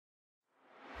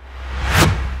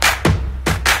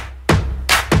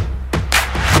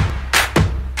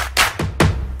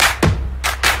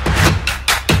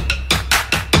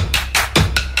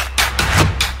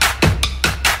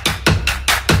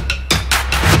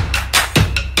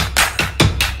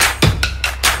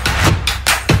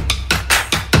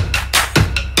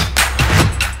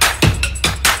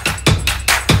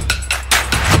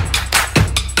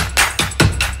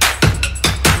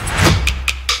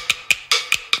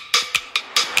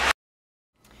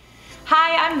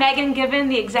Hi, I'm Megan Given,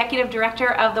 the Executive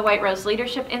Director of the White Rose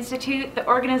Leadership Institute, the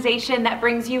organization that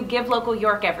brings you Give Local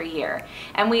York every year.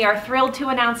 And we are thrilled to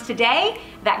announce today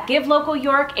that Give Local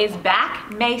York is back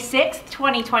May 6th,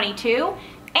 2022,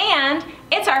 and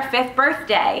it's our 5th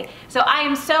birthday. So I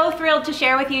am so thrilled to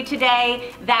share with you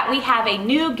today that we have a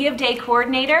new Give Day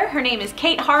coordinator. Her name is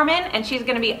Kate Harmon, and she's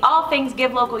going to be all things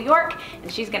Give Local York,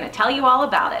 and she's going to tell you all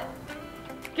about it.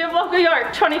 Give Local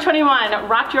York 2021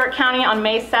 rocked York County on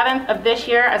May 7th of this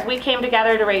year as we came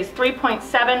together to raise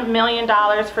 $3.7 million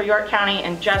for York County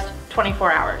in just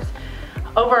 24 hours.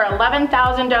 Over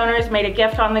 11,000 donors made a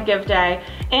gift on the Give Day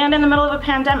and in the middle of a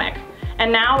pandemic.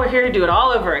 And now we're here to do it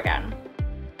all over again.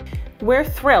 We're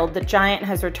thrilled that Giant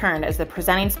has returned as the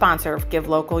presenting sponsor of Give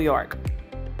Local York.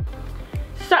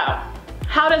 So,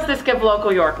 how does this Give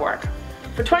Local York work?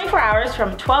 For 24 hours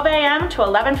from 12 a.m. to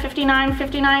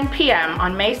 11:59 p.m.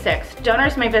 on May 6th,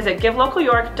 donors may visit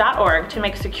givelocalyork.org to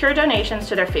make secure donations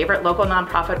to their favorite local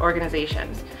nonprofit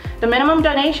organizations. The minimum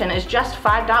donation is just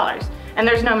 $5, and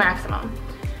there's no maximum.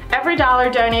 Every dollar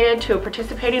donated to a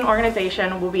participating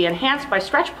organization will be enhanced by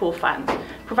stretch pool funds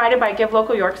provided by Give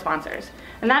Local York sponsors,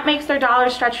 and that makes their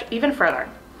dollars stretch even further.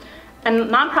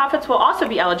 And nonprofits will also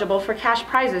be eligible for cash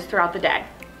prizes throughout the day.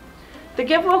 The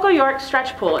Give Local York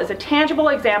Stretch Pool is a tangible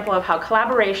example of how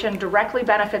collaboration directly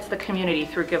benefits the community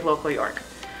through Give Local York.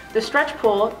 The Stretch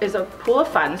Pool is a pool of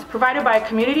funds provided by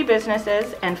community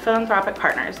businesses and philanthropic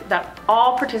partners that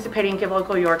all participating Give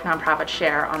Local York nonprofits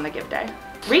share on the Give Day.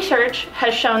 Research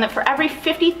has shown that for every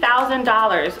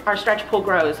 $50,000 our Stretch Pool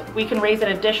grows, we can raise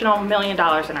an additional $1 million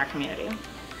in our community.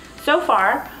 So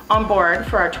far, on board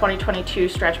for our 2022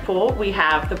 Stretch Pool, we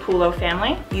have the Poulo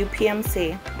family,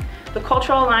 UPMC, the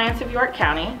Cultural Alliance of York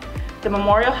County, the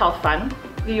Memorial Health Fund,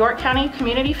 the York County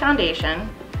Community Foundation,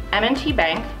 M&T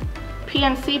Bank,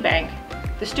 PNC Bank,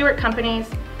 the Stewart Companies,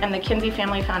 and the Kinsey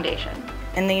Family Foundation.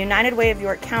 And the United Way of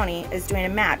York County is doing a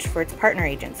match for its partner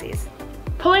agencies.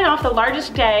 Pulling off the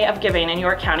largest day of giving in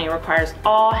York County requires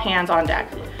all hands on deck.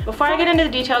 Before I get into the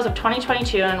details of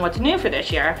 2022 and what's new for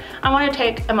this year, I want to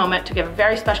take a moment to give a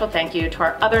very special thank you to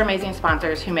our other amazing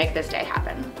sponsors who make this day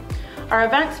happen. Our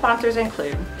event sponsors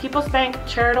include People's Bank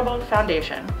Charitable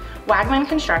Foundation, Wagman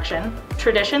Construction,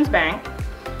 Traditions Bank,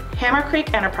 Hammer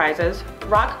Creek Enterprises,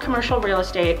 Rock Commercial Real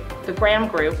Estate, the Graham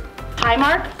Group,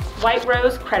 Highmark, White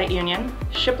Rose Credit Union,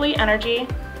 Shipley Energy,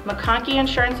 McConkey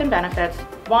Insurance and Benefits,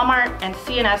 Walmart, and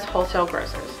C&S Wholesale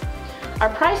Grocers. Our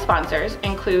prize sponsors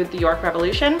include the York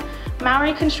Revolution,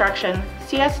 Maury Construction,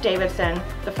 C.S. Davidson,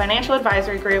 the Financial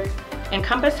Advisory Group,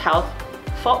 Encompass Health,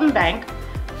 Fulton Bank,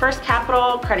 First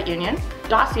Capital Credit Union,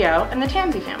 Dossio, and the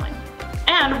Tansey family.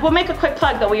 And we'll make a quick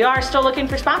plug that we are still looking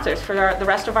for sponsors for the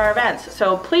rest of our events,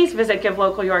 so please visit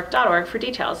givelocalyork.org for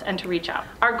details and to reach out.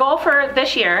 Our goal for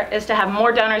this year is to have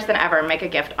more donors than ever make a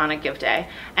gift on a Give Day,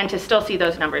 and to still see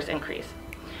those numbers increase.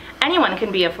 Anyone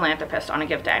can be a philanthropist on a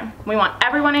Give Day. We want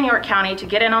everyone in York County to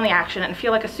get in on the action and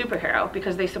feel like a superhero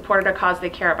because they supported a cause they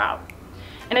care about.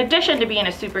 In addition to being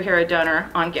a superhero donor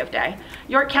on Give Day,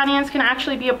 York Countyans can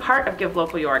actually be a part of Give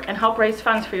Local York and help raise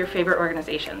funds for your favorite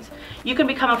organizations. You can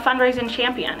become a fundraising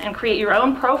champion and create your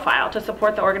own profile to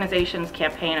support the organization's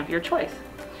campaign of your choice.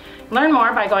 Learn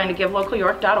more by going to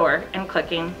givelocalyork.org and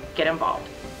clicking Get Involved.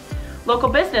 Local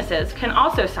businesses can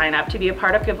also sign up to be a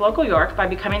part of Give Local York by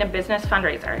becoming a business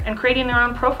fundraiser and creating their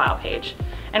own profile page,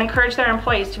 and encourage their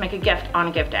employees to make a gift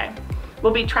on Give Day.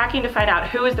 We'll be tracking to find out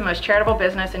who is the most charitable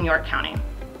business in York County.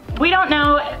 We don't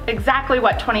know exactly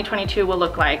what 2022 will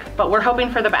look like, but we're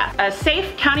hoping for the best. A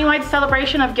safe countywide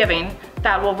celebration of giving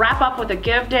that will wrap up with a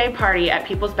Give Day party at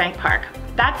People's Bank Park.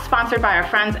 That's sponsored by our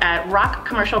friends at Rock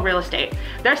Commercial Real Estate.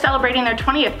 They're celebrating their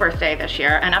 20th birthday this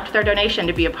year and upped their donation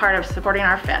to be a part of supporting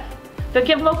our 5th. The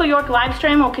Give Local York live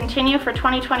stream will continue for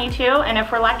 2022, and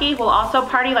if we're lucky, we'll also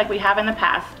party like we have in the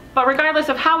past. But regardless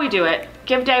of how we do it,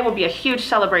 Give Day will be a huge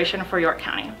celebration for York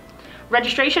County.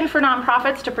 Registration for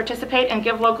nonprofits to participate in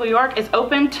Give Local York is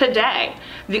open today.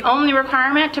 The only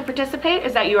requirement to participate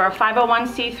is that you are a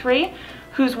 501c3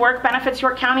 whose work benefits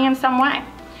York County in some way.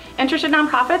 Interested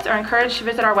nonprofits are encouraged to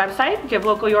visit our website,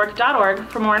 givelocalyork.org,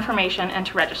 for more information and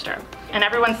to register. And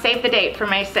everyone save the date for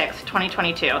May 6,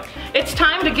 2022. It's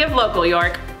time to Give Local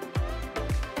York.